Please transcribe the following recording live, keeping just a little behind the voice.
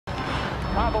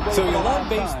So you love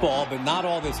baseball, but not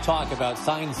all this talk about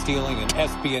sign stealing and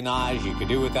espionage. You could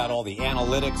do without all the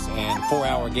analytics and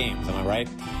 4-hour games, am I right?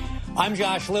 I'm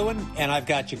Josh Lewin, and I've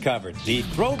got you covered. The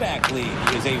Throwback League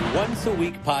is a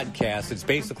once-a-week podcast. It's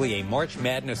basically a March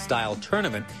Madness-style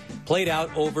tournament played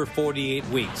out over 48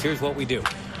 weeks. Here's what we do.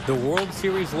 The World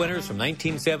Series winners from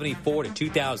 1974 to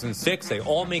 2006, they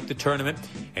all make the tournament,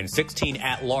 and 16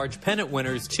 at-large pennant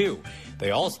winners, too. They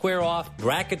all square off,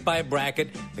 bracket by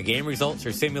bracket. The game results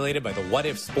are simulated by the What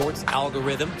If Sports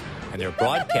algorithm, and they're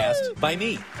broadcast by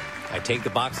me. I take the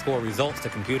box score results the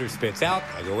computer spits out.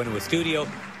 I go into a studio,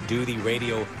 do the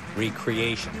radio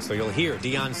recreation. So you'll hear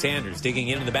Deion Sanders digging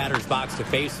into the batter's box to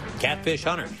face Catfish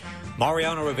Hunter.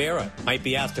 Mariano Rivera might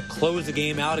be asked to close the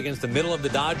game out against the middle of the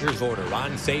Dodgers order.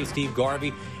 Ron Cey, Steve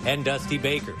Garvey, and Dusty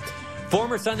Baker.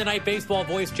 Former Sunday Night Baseball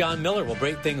voice John Miller will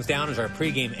break things down as our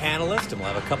pregame analyst, and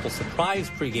we'll have a couple surprise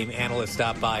pregame analysts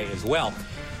stop by as well.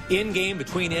 In-game,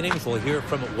 between innings, we'll hear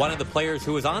from one of the players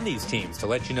who was on these teams to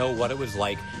let you know what it was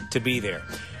like to be there.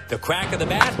 The crack of the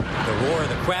bat, the roar of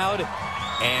the crowd,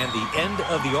 and the end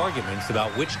of the arguments about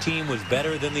which team was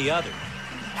better than the other.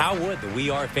 How would the We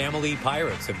Are Family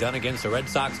Pirates have done against a Red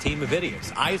Sox team of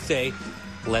idiots? I say,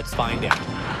 let's find out.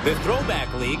 The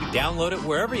Throwback League, download it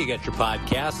wherever you get your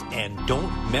podcasts, and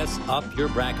don't mess up your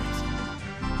brackets.